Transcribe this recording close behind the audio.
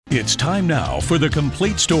It's time now for the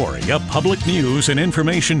complete story, a public news and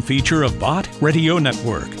information feature of Bott Radio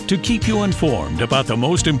Network to keep you informed about the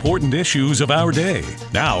most important issues of our day.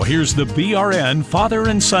 Now, here's the BRN father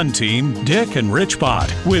and son team, Dick and Rich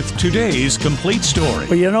Bott, with today's complete story.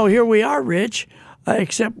 Well, here we are, Rich,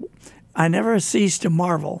 except I never cease to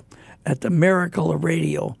marvel at the miracle of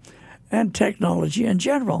radio and technology in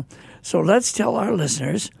general. So let's tell our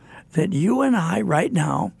listeners that you and I right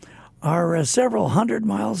now are several hundred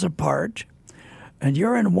miles apart, and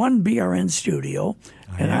you're in one BRN studio,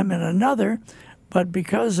 and I'm in another, but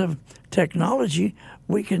because of technology,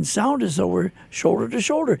 we can sound as though we're shoulder to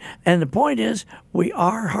shoulder. And the point is, we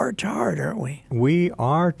are heart to heart, aren't we? We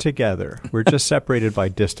are together. We're just separated by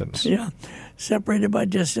distance. Yeah, separated by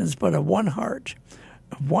distance, but of one heart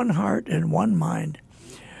and one mind.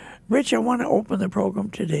 Rich, I want to open the program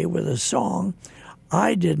today with a song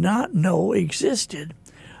I did not know existed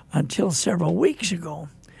until several weeks ago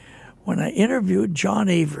when I interviewed John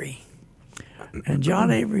Avery. And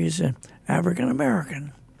John Avery is an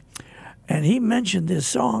African-American. And he mentioned this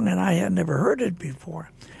song, and I had never heard it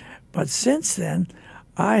before. But since then,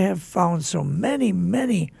 I have found so many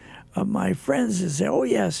of my friends that say, oh,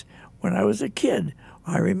 yes, when I was a kid,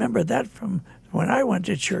 I remember that from when I went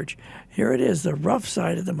to church. Here it is, The Rough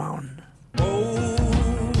Side of the Mountain.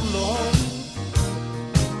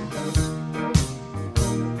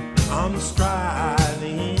 I'm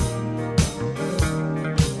striving,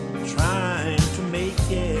 trying to make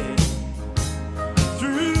it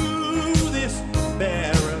through this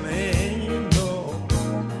barren land. Oh,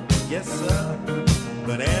 yes, sir.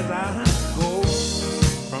 But as I go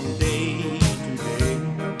from day to day,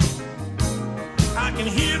 I can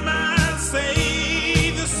hear my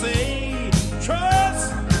Savior say,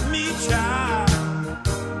 trust me, child.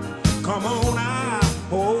 Come on, I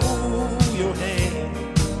hold your hand.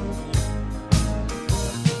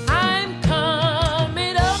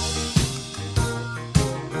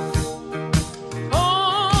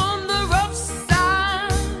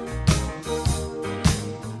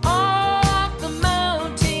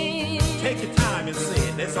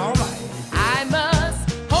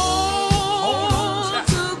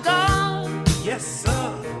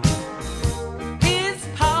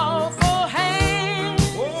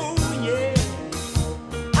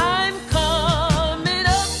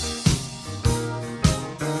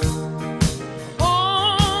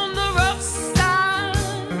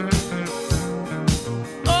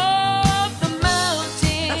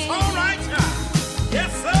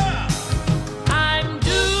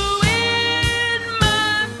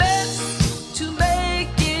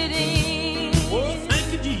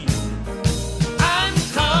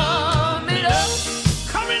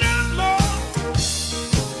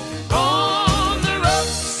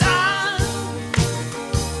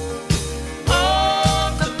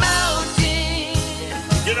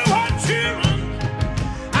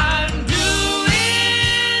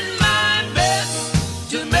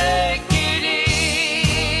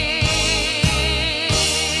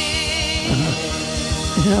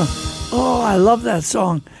 I love that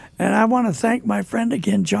song, and I want to thank my friend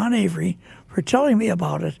again, John Avery, for telling me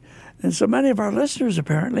about it, and so many of our listeners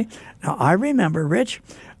apparently. Now, I remember, Rich,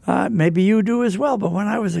 maybe you do as well, but when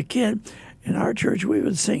I was a kid, in our church, we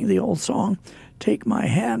would sing the old song, Take My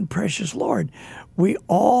Hand, Precious Lord. We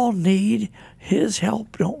all need His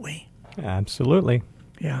help, don't we? Absolutely.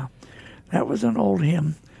 Yeah, that was an old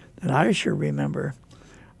hymn that I sure remember.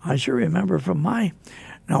 From my...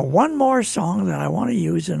 Now, one more song that I want to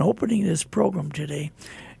use in opening this program today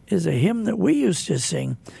is a hymn that we used to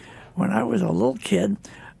sing when I was a little kid.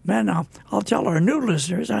 Man, I'll tell our new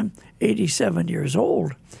listeners I'm 87 years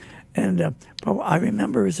old, and but I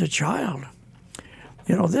remember as a child.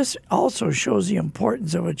 You know, this also shows the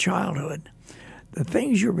importance of a childhood. The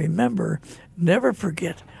things you remember, never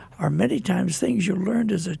forget, are many times things you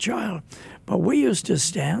learned as a child. But we used to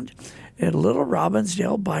stand at Little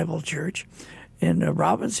Robbinsdale Bible Church in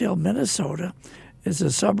Robbinsdale, Minnesota, is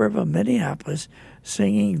a suburb of Minneapolis,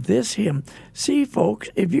 singing this hymn. See, folks,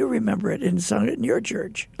 if you remember it and sung it in your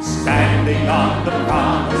church. Standing on the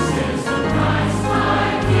promises of Christ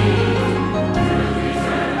my King.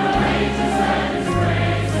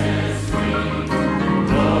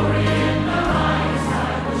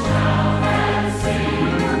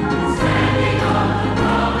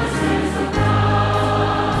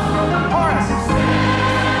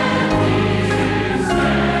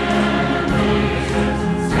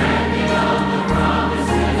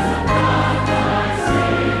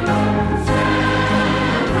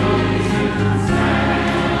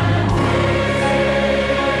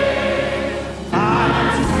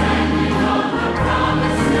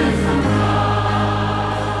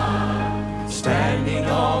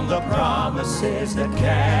 the promises that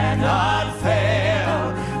cannot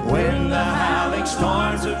fail. When the howling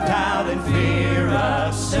storms of doubt and fear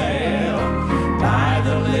assail, by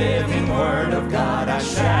the living word of God I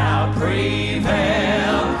shall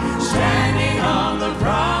prevail, standing on the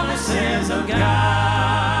promises of God.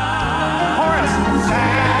 Chorus.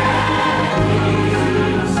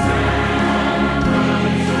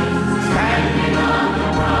 Standing on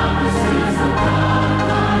the promises of God,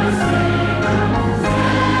 my Savior.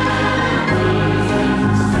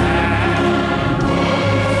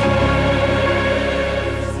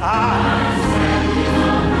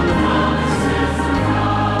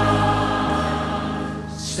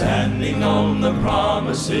 Standing on the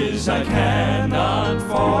promises I cannot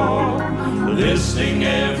fall, listening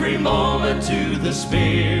every moment to the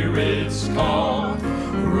Spirit's call,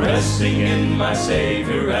 resting in my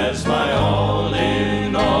Savior as my all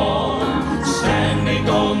in all, standing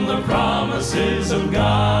on the promises of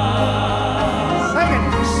God. Sing it.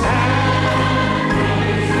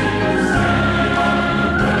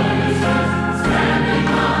 Standing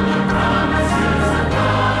on the promises of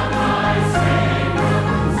God, my Savior.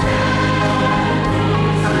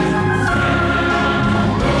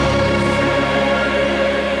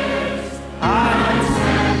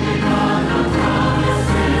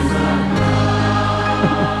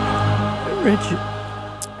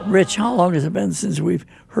 Rich, how long has it been since we've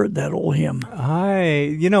heard that old hymn?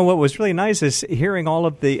 What was really nice is hearing all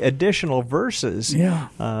of the additional verses. Yeah.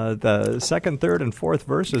 The second, third, and fourth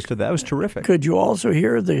verses to that. It was terrific. Could you also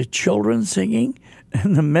hear the children singing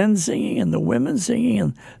and the men singing and the women singing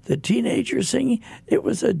and the teenagers singing? It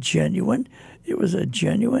was a genuine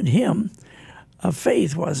hymn of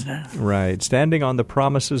faith, wasn't it? Right. Standing on the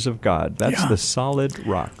promises of God. That's Yeah. the solid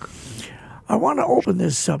rock. I want to open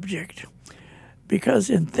this subject because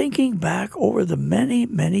in thinking back over the many,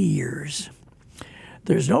 many years,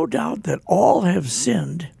 there's no doubt that all have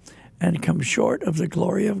sinned and come short of the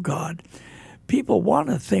glory of God. People want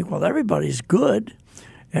to think, well, everybody's good,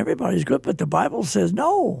 but the Bible says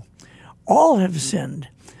no. All have sinned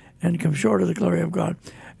and come short of the glory of God.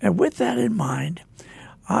 And with that in mind,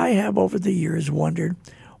 I have over the years wondered,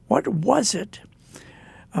 what was it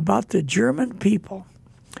about the German people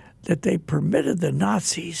that they permitted the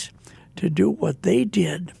Nazis to do what they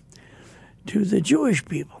did to the Jewish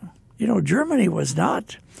people? You know, Germany was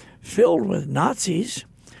not filled with Nazis.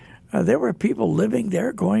 There were people living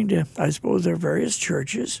there, going to, I suppose, their various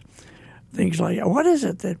churches, things like that. What is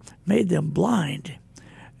it that made them blind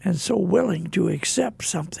and so willing to accept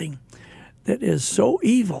something that is so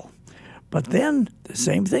evil? But then, the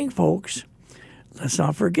same thing, folks, let's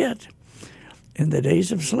not forget, in the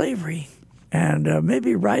days of slavery, and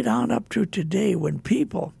maybe right on up to today, when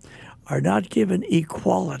people are not given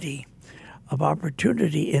equality of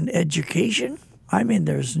opportunity in education, I mean,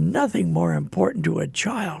 there's nothing more important to a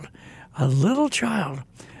child, a little child,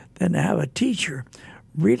 than to have a teacher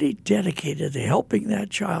really dedicated to helping that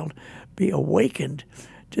child be awakened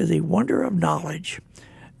to the wonder of knowledge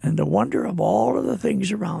and the wonder of all of the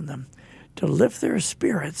things around them, to lift their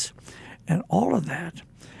spirits and all of that.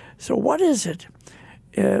 So what is it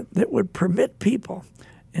that would permit people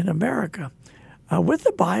in America with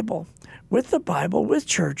the Bible, with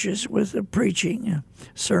churches, with the preaching,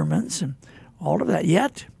 sermons, and all of that,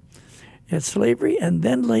 yet it's slavery, and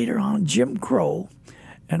then later on Jim Crow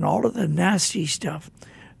and all of the nasty stuff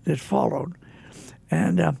that followed.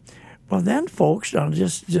 And well, then, folks,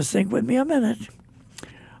 just think with me a minute.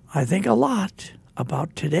 I think a lot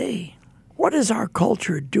about today. What is our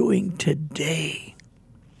culture doing today?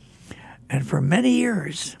 And for many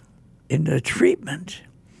years, in the treatment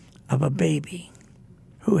of a baby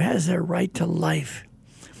who has their right to life,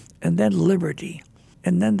 and then liberty,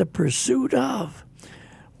 and then the pursuit of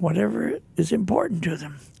whatever is important to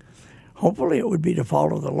them. Hopefully it would be to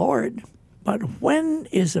follow the Lord. But when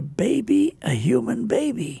is a baby a human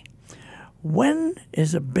baby? When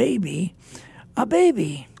is a baby a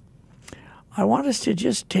baby? I want us to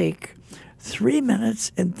just take 3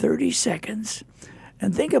 minutes and 30 seconds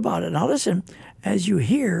and think about it. Now listen, as you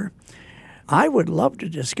hear, I would love to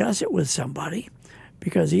discuss it with somebody,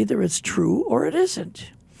 because either it's true or it isn't.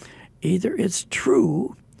 Either it's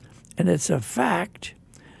true and it's a fact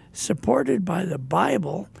supported by the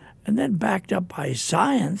Bible and then backed up by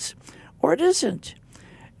science, or it isn't.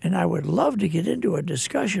 And I would love to get into a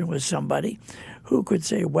discussion with somebody who could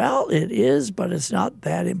say, well, it is, but it's not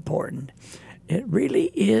that important. It really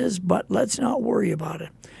is, but let's not worry about it.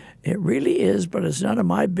 It really is, but it's none of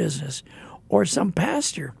my business. Or some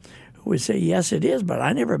pastor who would say, yes, it is, but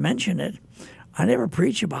I never mention it. I never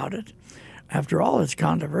preach about it. After all, it's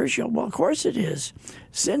controversial. Well, of course it is.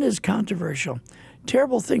 Sin is controversial.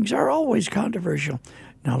 terrible things are always controversial.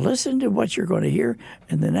 Now listen to what you're going to hear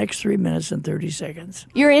in the next 3 minutes and 30 seconds.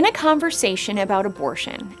 You're in a conversation about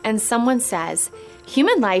abortion, and someone says,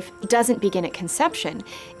 human life doesn't begin at conception.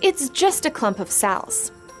 It's just a clump of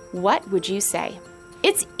cells. What would you say?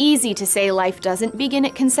 It's easy to say life doesn't begin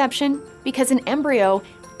at conception because an embryo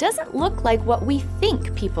doesn't look like what we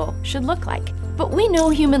think people should look like. But we know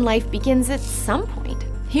human life begins at some point.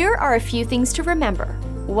 Here are a few things to remember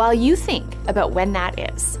while you think about when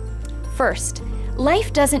that is. First,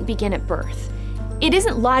 life doesn't begin at birth. It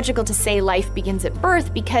isn't logical to say life begins at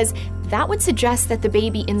birth because that would suggest that the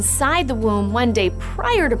baby inside the womb one day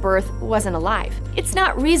prior to birth wasn't alive. It's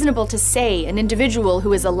not reasonable to say an individual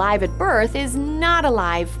who is alive at birth is not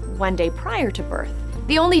alive one day prior to birth.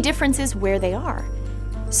 The only difference is where they are.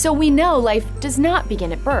 So we know life does not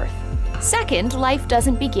begin at birth. Second, life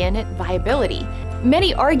doesn't begin at viability.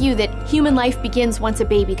 Many argue that human life begins once a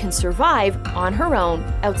baby can survive on her own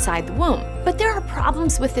outside the womb. But there are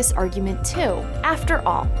problems with this argument too. After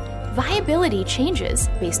all, viability changes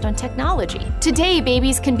based on technology. Today,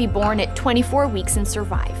 babies can be born at 24 weeks and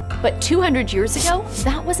survive. But 200 years ago,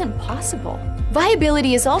 that wasn't possible.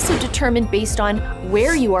 Viability is also determined based on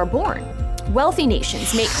where you are born. Wealthy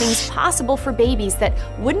nations make things possible for babies that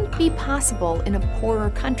wouldn't be possible in a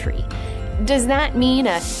poorer country. Does that mean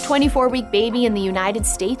a 24-week baby in the United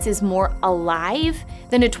States is more alive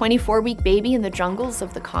than a 24-week baby in the jungles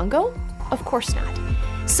of the Congo? Of course not.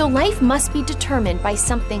 So life must be determined by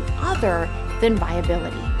something other than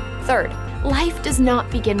viability. Third, life does not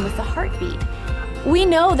begin with a heartbeat. We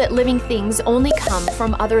know that living things only come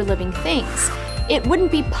from other living things. It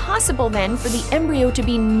wouldn't be possible then for the embryo to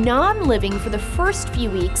be non-living for the first few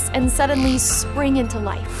weeks and suddenly spring into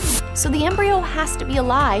life. So the embryo has to be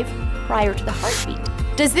alive prior to the heartbeat.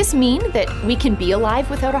 Does this mean that we can be alive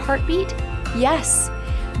without a heartbeat? Yes.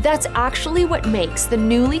 That's actually what makes the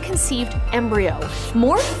newly conceived embryo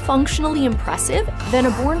more functionally impressive than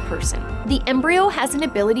a born person. The embryo has an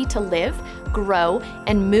ability to live, grow,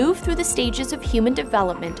 and move through the stages of human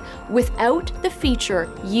development without the feature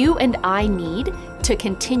you and I need to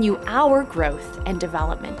continue our growth and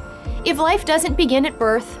development. If life doesn't begin at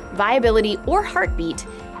birth, viability, or heartbeat,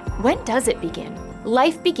 when does it begin?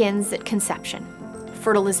 Life begins at conception,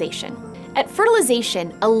 fertilization. At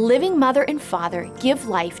fertilization, a living mother and father give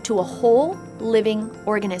life to a whole living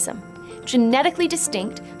organism, genetically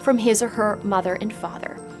distinct from his or her mother and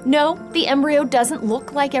father. No, the embryo doesn't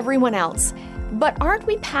look like everyone else, but aren't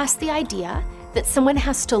we past the idea that someone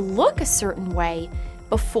has to look a certain way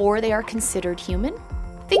before they are considered human?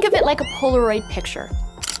 Think of it like a Polaroid picture.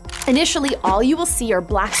 Initially, all you will see are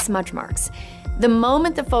black smudge marks. The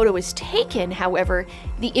moment the photo is taken, however,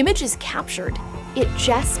 the image is captured. It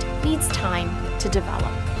just needs time to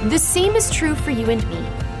develop. The same is true for you and me.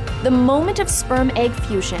 The moment of sperm-egg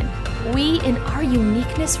fusion, we, in our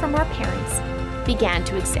uniqueness from our parents, began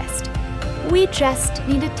to exist. We just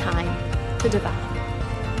needed time to develop.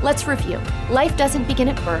 Let's review. Life doesn't begin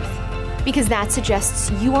at birth because that suggests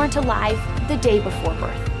you aren't alive the day before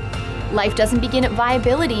birth. Life doesn't begin at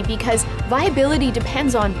viability because viability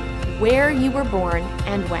depends on where you were born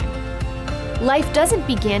and when. Life doesn't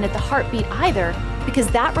begin at the heartbeat either because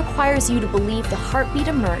that requires you to believe the heartbeat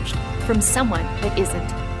emerged from someone that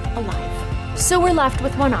isn't alive. So we're left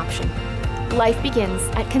with one option. Life begins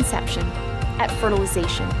at conception, at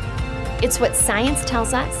fertilization. It's what science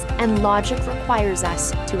tells us and logic requires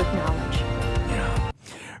us to acknowledge. Yeah.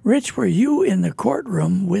 Rich, were you in the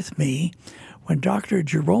courtroom with me when Dr.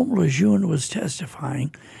 Jerome Lejeune was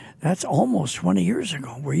testifying? That's almost 20 years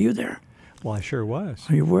ago. Were you there? Well, I sure was.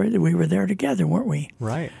 We were there together, weren't we?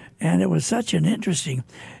 Right. And it was such an interesting.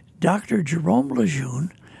 Dr. Jerome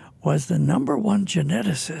Lejeune was the #1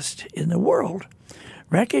 geneticist in the world,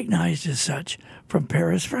 recognized as such from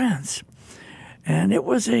Paris, France. And it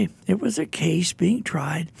was a case being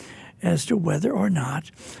tried as to whether or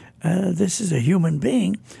not this is a human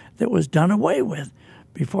being that was done away with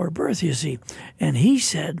before birth, you see. And he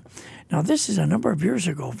said, now this is a number of years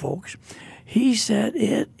ago, folks, he said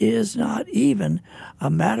it is not even a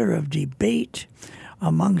matter of debate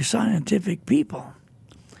among scientific people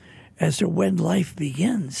as to when life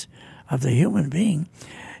begins of the human being.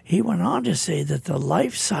 He went on to say that the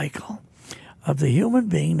life cycle of the human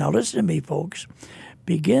being, now listen to me, folks,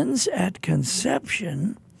 begins at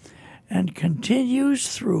conception and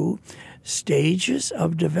continues through stages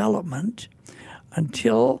of development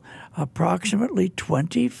until approximately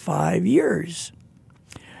 25 years,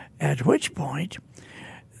 at which point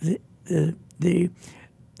the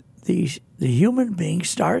human being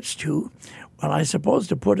starts to, well, I suppose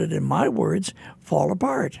to put it in my words, fall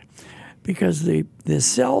apart, because the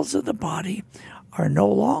cells of the body are no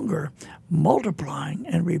longer multiplying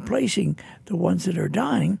and replacing the ones that are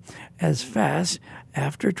dying as fast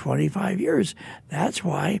after 25 years. That's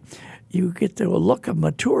why you get the look of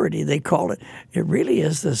maturity, they call it. It really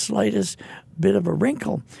is the slightest bit of a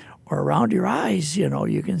wrinkle or around your eyes,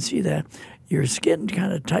 you can see that your skin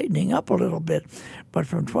kind of tightening up a little bit. But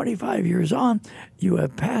from 25 years on, you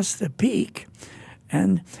have passed the peak.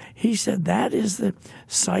 And he said that is the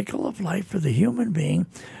cycle of life for the human being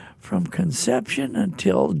from conception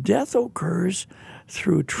until death occurs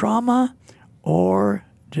through trauma or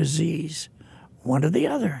disease, one or the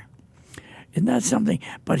other. Isn't that something?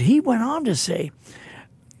 But he went on to say,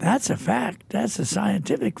 that's a fact. That's a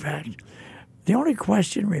scientific fact. The only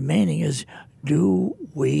question remaining is, do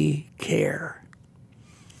we care?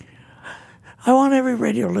 I want every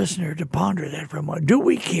radio listener to ponder that for a moment. Do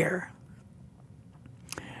we care?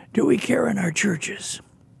 Do we care in our churches?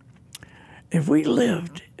 If we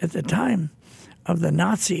lived at the time of the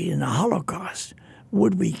Nazi and the Holocaust,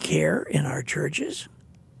 would we care in our churches?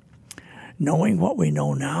 Knowing what we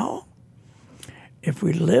know now? If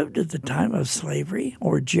we lived at the time of slavery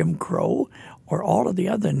or Jim Crow or all of the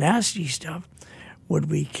other nasty stuff,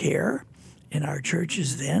 would we care in our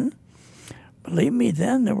churches then? Believe me,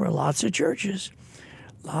 then there were lots of churches,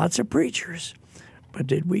 lots of preachers, but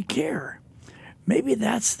did we care? Maybe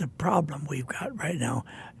that's the problem we've got right now.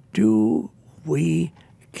 Do we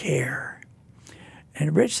care?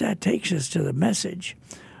 And Rich, that takes us to the message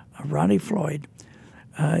of Ronnie Floyd.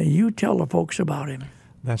 You tell the folks about him.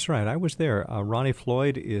 That's right. I was there. Ronnie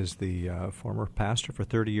Floyd is the former pastor for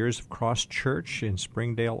 30 years of Cross Church in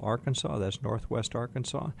Springdale, Arkansas. That's northwest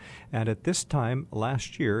Arkansas. And at this time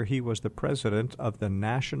last year, he was the president of the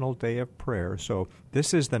National Day of Prayer. So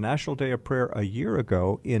this is the National Day of Prayer a year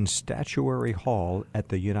ago in Statuary Hall at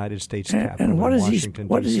the United States Capitol and what in is Washington,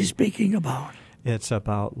 what D.C. is he speaking about? It's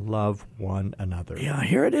about love one another. Yeah,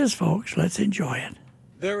 here it is, folks. Let's enjoy it.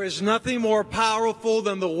 There is nothing more powerful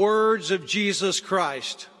than the words of Jesus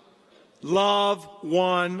Christ. Love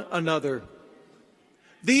one another.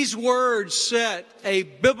 These words set a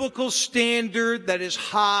biblical standard that is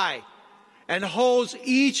high and holds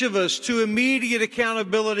each of us to immediate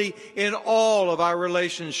accountability in all of our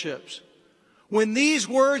relationships. When these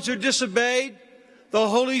words are disobeyed, the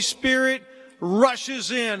Holy Spirit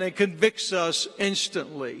rushes in and convicts us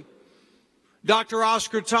instantly. Dr.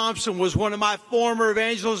 Oscar Thompson was one of my former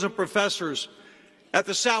evangelism professors at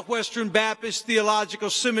the Southwestern Baptist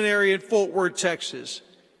Theological Seminary in Fort Worth, Texas.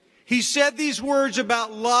 He said these words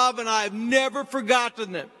about love, and I have never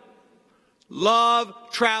forgotten them. Love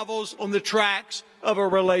travels on the tracks of a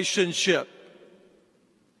relationship.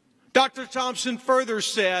 Dr. Thompson further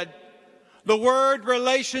said, the word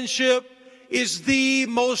relationship is the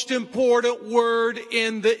most important word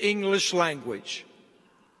in the English language.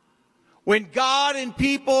 When God and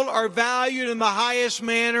people are valued in the highest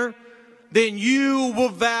manner, then you will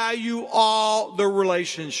value all the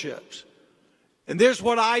relationships. And there's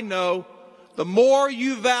what I know. The more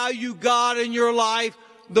you value God in your life,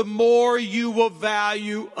 the more you will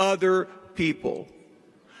value other people.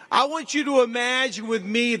 I want you to imagine with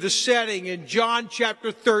me the setting in John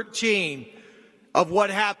chapter 13 of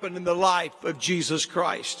what happened in the life of Jesus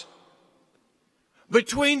Christ.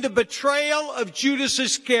 Between the betrayal of Judas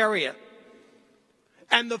Iscariot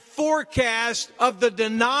and the forecast of the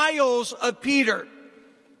denials of Peter.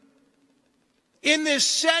 In this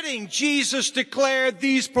setting, Jesus declared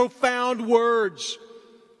these profound words.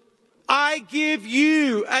 I give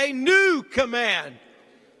you a new command.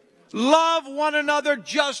 Love one another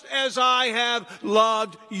just as I have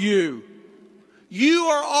loved you. You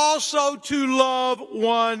are also to love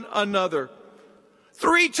one another.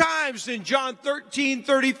 3 times in John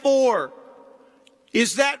 13:34.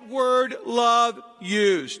 Is that word love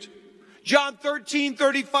used? John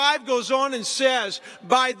 13:35 goes on and says,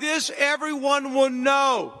 by this everyone will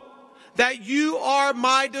know that you are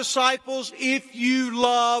my disciples if you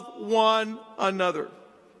love one another.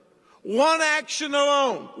 One action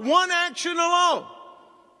alone. One action alone.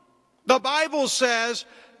 The Bible says,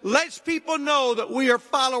 lets people know that we are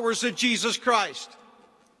followers of Jesus Christ.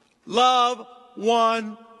 Love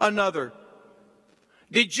one another.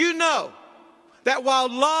 Did you know that while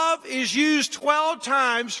love is used 12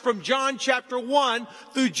 times from John chapter 1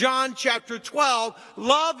 through John chapter 12,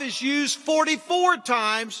 love is used 44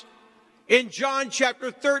 times in John chapter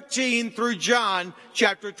 13 through John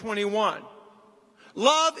chapter 21.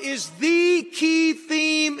 Love is the key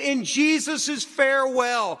theme in Jesus'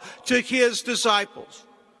 farewell to his disciples.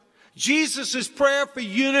 Jesus' prayer for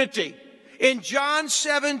unity in John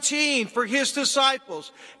 17 for his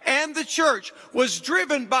disciples and the church was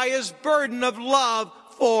driven by his burden of love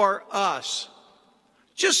for us.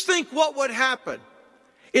 Just think what would happen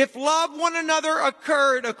if love one another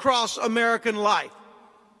occurred across American life.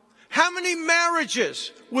 How many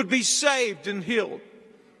marriages would be saved and healed?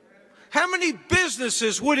 How many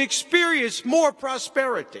businesses would experience more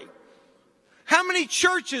prosperity? How many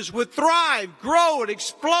churches would thrive, grow, and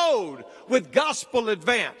explode with gospel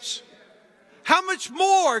advance? How much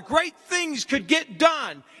more great things could get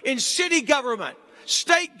done in city government,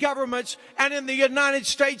 state governments, and in the United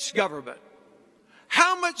States government?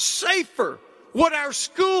 How much safer would our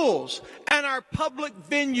schools and our public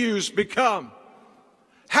venues become?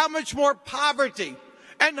 How much more poverty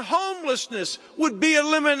and homelessness would be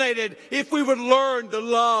eliminated if we would learn to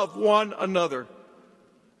love one another?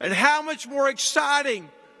 And how much more exciting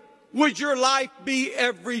would your life be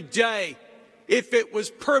every day if it was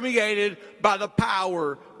permeated by the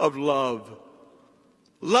power of love?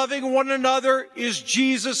 Loving one another is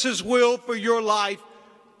Jesus' will for your life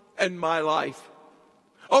and my life.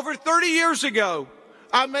 Over 30 years ago,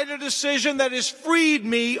 I made a decision that has freed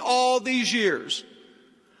me all these years.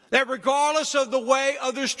 That regardless of the way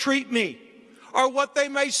others treat me, or what they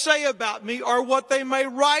may say about me, or what they may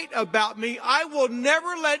write about me, I will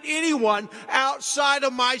never let anyone outside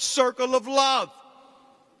of my circle of love.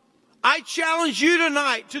 I challenge you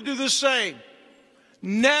tonight to do the same.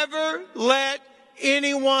 Never let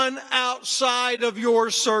anyone outside of your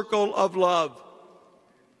circle of love.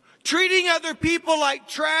 Treating other people like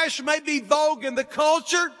trash may be vogue in the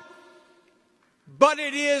culture, but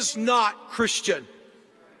it is not Christian.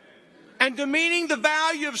 And demeaning the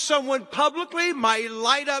value of someone publicly might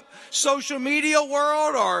light up social media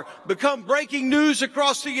world or become breaking news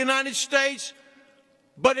across the United States,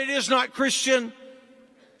 but it is not Christian,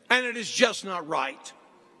 and it is just not right.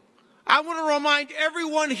 I want to remind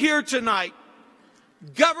everyone here tonight,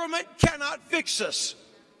 government cannot fix us.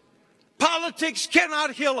 Politics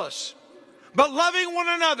cannot heal us. But loving one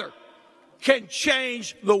another can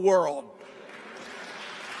change the world.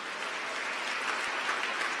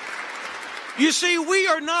 You see, we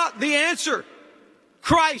are not the answer.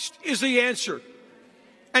 Christ is the answer.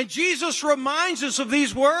 And Jesus reminds us of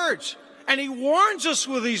these words, and he warns us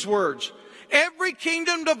with these words. Every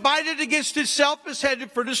kingdom divided against itself is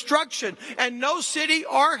headed for destruction, and no city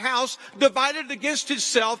or house divided against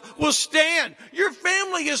itself will stand. Your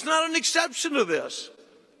family is not an exception to this.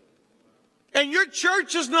 And your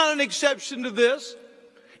church is not an exception to this.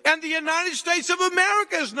 And the United States of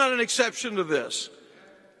America is not an exception to this.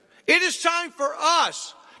 It is time for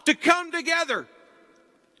us to come together,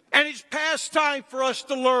 and it's past time for us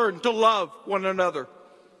to learn to love one another.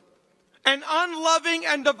 An unloving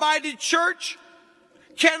and divided church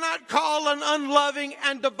cannot call an unloving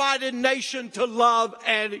and divided nation to love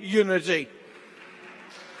and unity.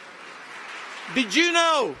 Did you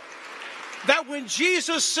know that when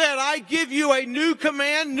Jesus said, I give you a new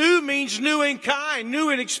command, new means new in kind,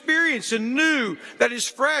 new in experience, and new that is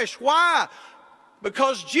fresh. Why?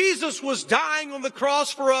 Because Jesus was dying on the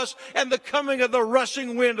cross for us, and the coming of the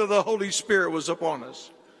rushing wind of the Holy Spirit was upon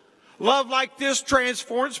us. Love like this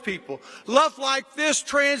transforms people. Love like this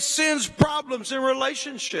transcends problems in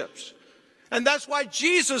relationships. And that's why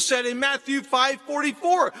Jesus said in Matthew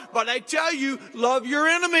 5:44, but I tell you, love your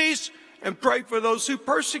enemies and pray for those who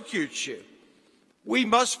persecute you. We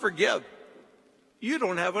must forgive. You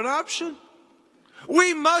don't have an option.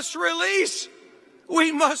 We must release.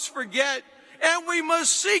 We must forget. And we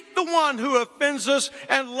must seek the one who offends us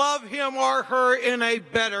and love him or her in a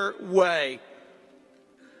better way.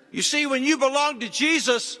 You see, when you belong to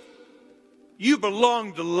Jesus, you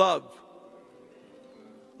belong to love.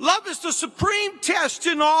 Love is the supreme test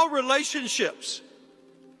in all relationships.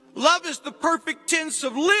 Love is the perfect tense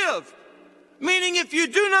of live, meaning if you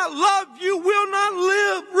do not love, you will not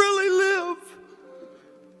live, really live.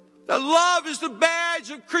 That love is the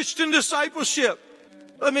badge of Christian discipleship.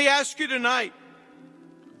 Let me ask you tonight,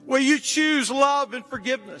 will you choose love and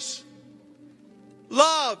forgiveness?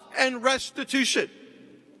 Love and restitution?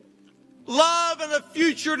 Love and a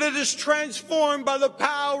future that is transformed by the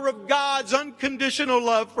power of God's unconditional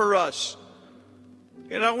love for us.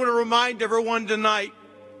 And I want to remind everyone tonight,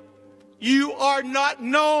 you are not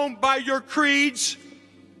known by your creeds,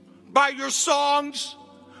 by your songs,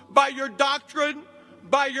 by your doctrine,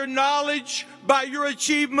 by your knowledge, by your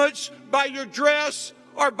achievements, by your dress,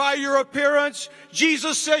 or by your appearance.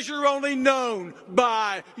 Jesus says you're only known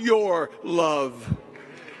by your love.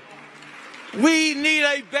 We need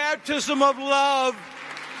a baptism of love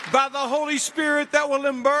by the Holy Spirit that will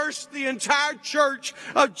immerse the entire church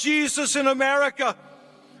of Jesus in America,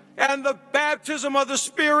 and the baptism of the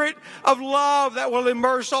Spirit of love that will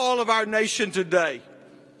immerse all of our nation today.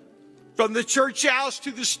 From the church house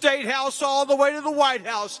to the state house, all the way to the White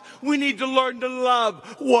House, we need to learn to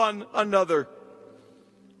love one another.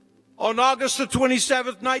 On August the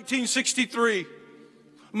 27th, 1963,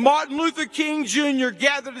 Martin Luther King Jr.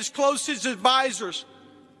 gathered his closest advisors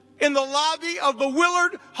in the lobby of the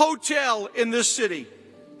Willard Hotel in this city.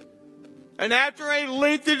 And after a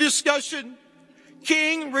lengthy discussion,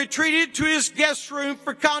 King retreated to his guest room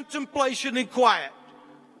for contemplation and quiet.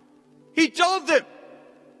 He told them,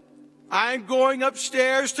 "I'm going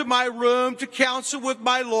upstairs to my room to counsel with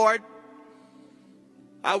my Lord.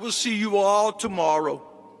 I will see you all tomorrow."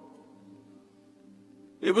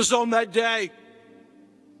 It was on that day,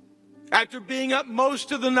 after being up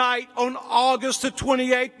most of the night on August the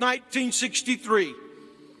 28th, 1963,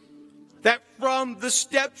 that from the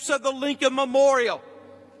steps of the Lincoln Memorial,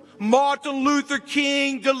 Martin Luther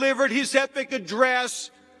King delivered his epic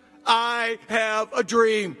address, "I Have a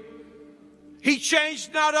Dream." He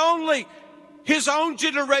changed not only his own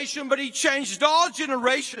generation, but he changed all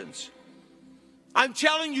generations. I'm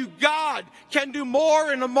telling you, God can do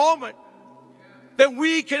more in a moment than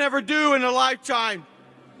we can ever do in a lifetime.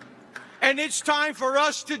 And it's time for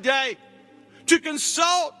us today to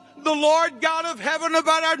consult the Lord God of heaven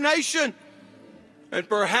about our nation. And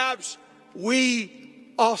perhaps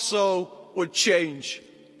we also would change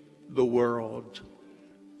the world.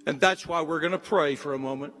 And that's why we're going to pray for a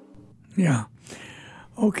moment. Yeah.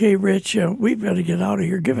 Okay, Rich, we've got to get out of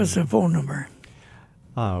here. Give us a phone number.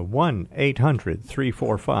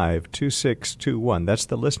 1-800-345-2621. That's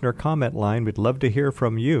the listener comment line. We'd love to hear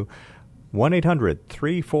from you.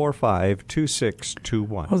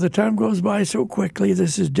 1-800-345-2621. Well, the time goes by so quickly.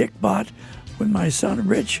 This is Dick Bott with my son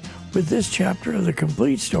Rich with this chapter of The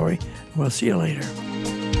Complete Story. We'll see you later.